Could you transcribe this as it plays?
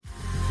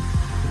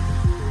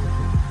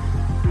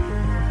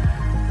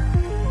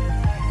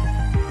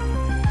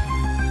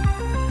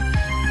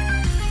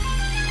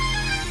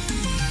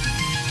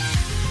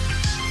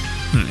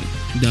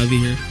Davi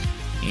here,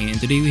 and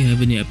today we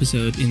have a new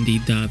episode in the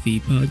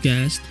Davi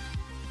podcast.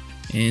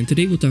 And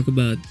today we'll talk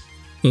about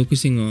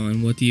focusing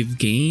on what you've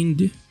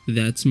gained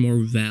that's more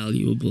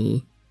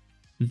valuable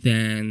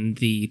than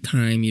the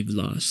time you've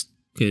lost.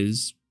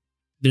 Because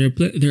there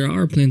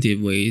are plenty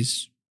of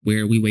ways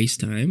where we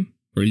waste time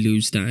or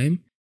lose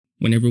time.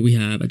 Whenever we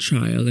have a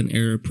trial and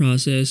error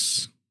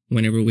process,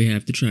 whenever we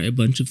have to try a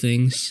bunch of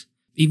things,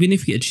 even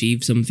if you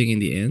achieve something in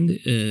the end,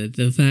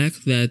 the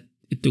fact that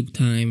it took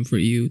time for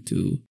you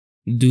to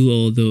do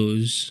all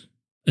those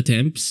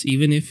attempts,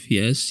 even if,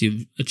 yes,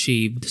 you've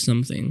achieved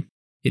something,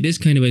 it is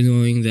kind of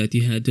annoying that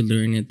you had to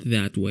learn it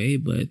that way,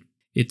 but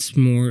it's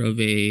more of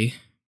a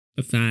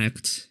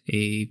fact,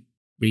 a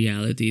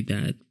reality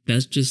that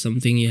that's just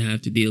something you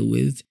have to deal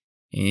with,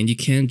 and you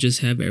can't just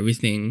have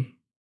everything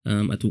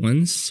at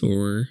once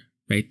or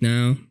right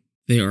now.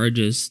 There are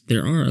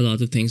a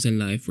lot of things in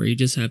life where you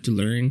just have to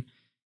learn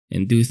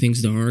and do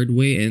things the hard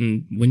way,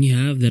 and when you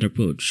have that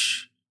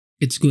approach,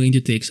 it's going to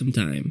take some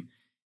time.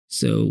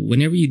 So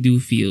whenever you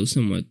do feel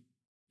somewhat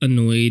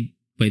annoyed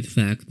by the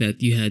fact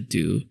that you had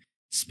to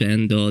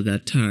spend all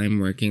that time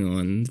working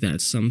on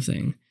that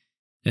something,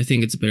 I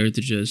think it's better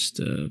to just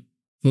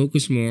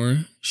focus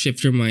more,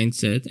 shift your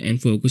mindset,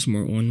 and focus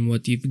more on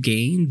what you've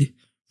gained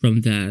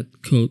from that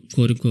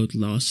quote unquote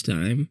lost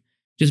time.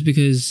 Just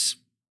because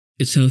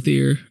it's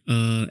healthier,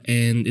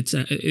 and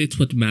it's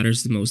what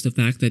matters the most. The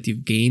fact that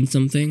you've gained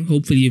something.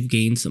 Hopefully, you've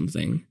gained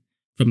something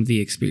from the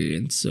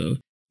experience. So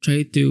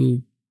try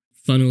to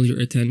funnel your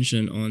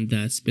attention on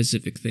that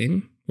specific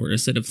thing or a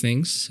set of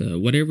things.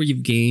 Whatever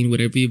you've gained,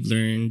 whatever you've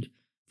learned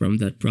from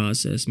that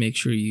process, make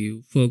sure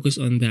you focus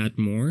on that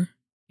more.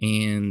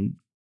 And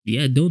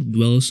yeah, don't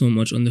dwell so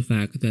much on the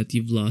fact that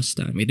you've lost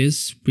time. It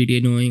is pretty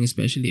annoying,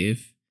 especially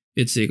if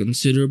it's a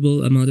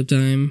considerable amount of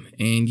time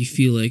and you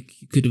feel like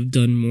you could have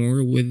done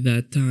more with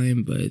that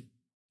time, but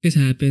it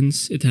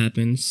happens. It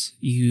happens.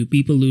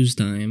 People lose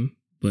time,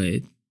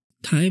 but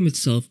time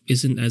itself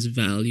isn't as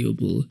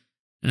valuable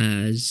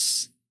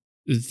as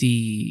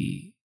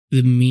the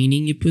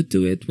meaning you put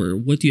to it, or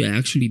what you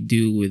actually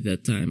do with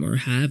that time or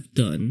have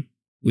done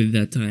with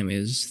that time.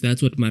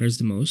 That's what matters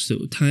the most.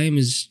 So time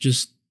is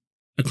just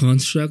a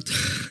construct.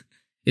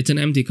 It's an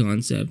empty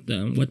concept.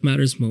 What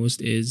matters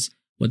most is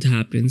what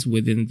happens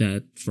within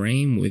that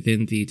frame,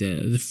 within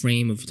the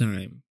frame of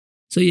time.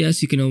 So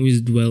yes, you can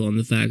always dwell on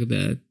the fact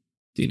that,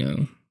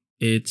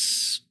 it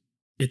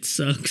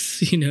sucks,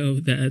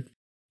 that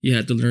you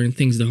had to learn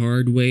things the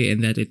hard way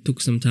and that it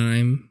took some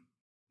time,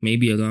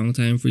 maybe a long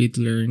time for you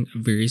to learn a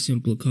very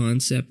simple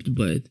concept,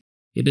 but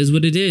it is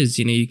what it is.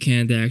 You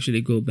can't actually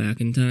go back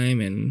in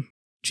time and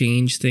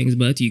change things,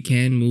 but you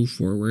can move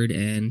forward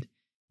and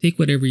take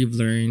whatever you've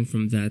learned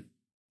from that,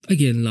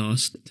 again,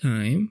 lost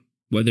time,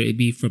 whether it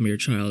be from your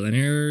trial and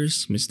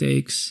errors,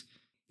 mistakes,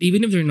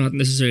 even if they're not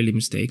necessarily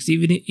mistakes,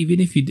 even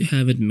if you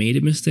haven't made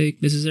a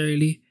mistake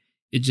necessarily,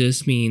 it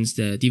just means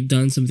that you've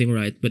done something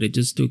right, but it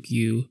just took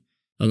you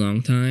a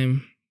long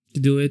time to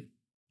do it.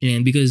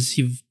 And because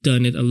you've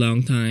done it a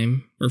long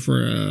time, or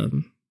for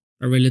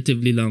a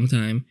relatively long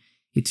time,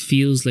 it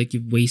feels like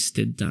you've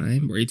wasted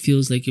time, or it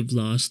feels like you've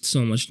lost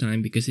so much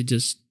time because it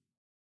just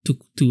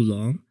took too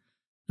long.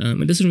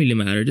 It doesn't really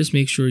matter. Just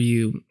make sure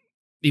even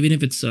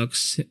if it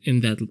sucks in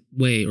that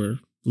way or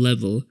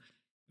level,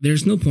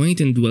 there's no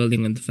point in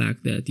dwelling on the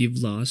fact that you've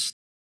lost.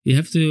 You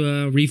have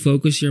to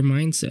refocus your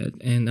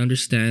mindset and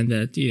understand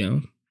that,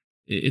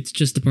 it's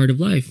just a part of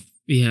life.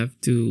 You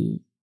have to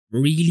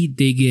really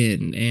dig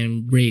in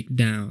and break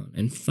down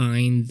and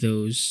find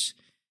those.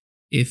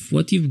 If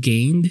what you've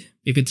gained,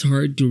 if it's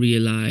hard to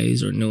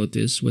realize or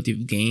notice what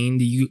you've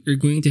gained, you're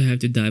going to have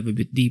to dive a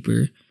bit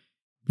deeper,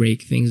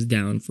 break things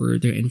down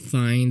further, and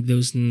find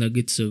those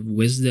nuggets of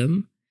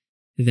wisdom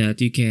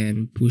that you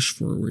can push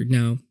forward.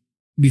 Now,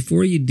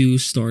 before you do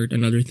start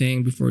another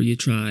thing, before you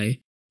try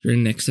your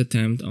next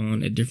attempt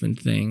on a different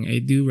thing, I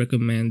do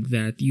recommend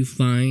that you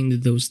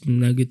find those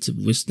nuggets of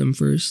wisdom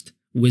first.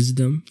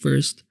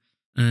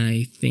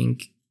 I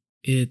think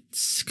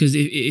it's because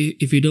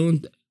if you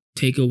don't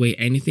take away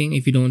anything,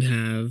 if you don't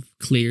have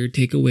clear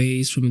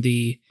takeaways from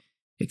the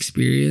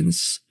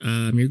experience,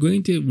 you're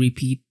going to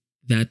repeat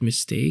that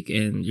mistake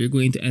and you're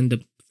going to end up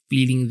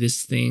feeling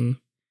this thing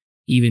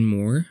even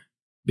more.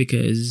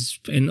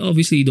 And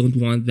obviously you don't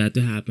want that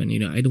to happen.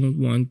 I don't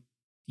want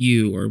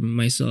you or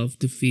myself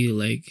to feel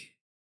like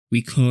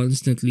we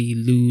constantly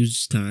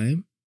lose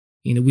time.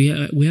 We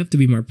have to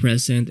be more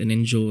present and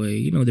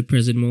enjoy, the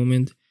present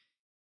moment,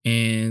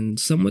 and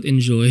somewhat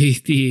enjoy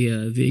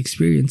the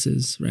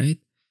experiences, right?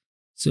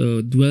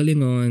 So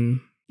dwelling on,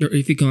 or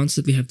if you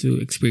constantly have to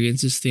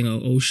experience this thing,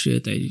 oh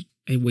shit, I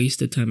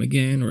wasted time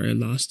again, or I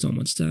lost so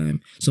much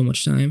time.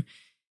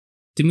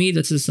 To me,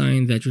 that's a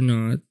sign that you're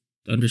not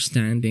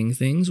understanding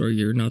things, or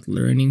you're not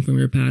learning from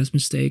your past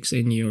mistakes,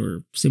 and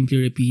you're simply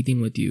repeating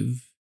what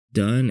you've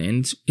done,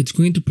 and it's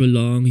going to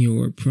prolong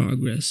your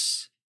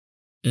progress,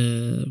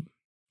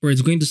 or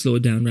it's going to slow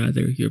down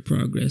rather your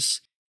progress,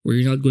 where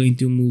you're not going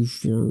to move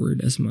forward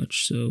as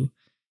much. So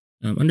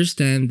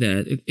understand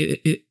that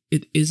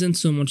it isn't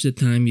so much the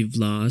time you've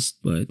lost,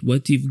 but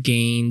what you've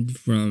gained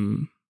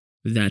from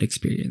that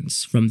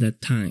experience, from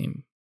that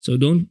time. So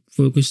don't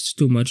focus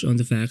too much on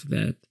the fact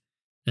that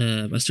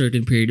a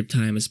certain period of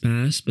time has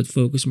passed, but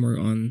focus more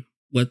on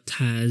what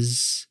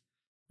has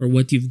or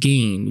what you've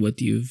gained,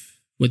 what you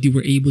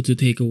were able to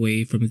take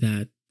away from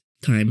that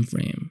time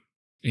frame.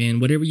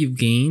 And whatever you've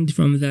gained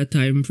from that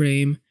time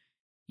frame,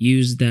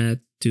 use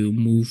that to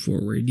move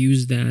forward.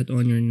 Use that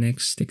on your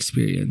next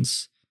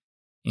experience.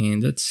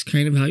 And that's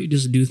kind of how you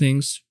just do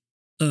things.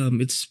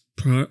 It's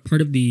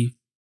part of the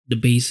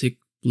basic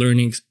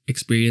learning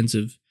experience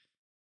of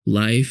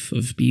life,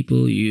 of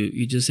people.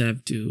 You just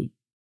have to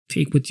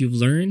take what you've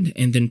learned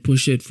and then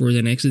push it for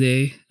the next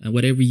day.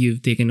 Whatever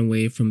you've taken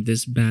away from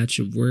this batch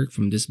of work,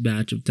 from this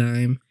batch of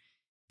time,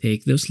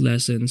 take those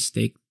lessons,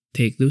 take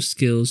those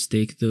skills,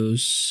 take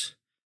those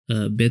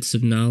bits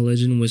of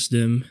knowledge and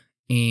wisdom,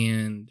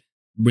 and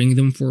bring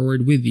them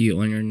forward with you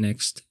on your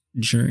next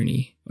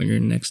journey, on your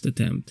next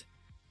attempt.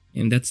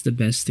 And that's the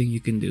best thing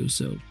you can do.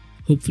 So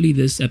hopefully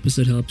this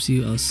episode helps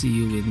you. I'll see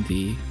you in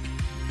the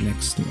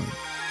next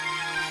one.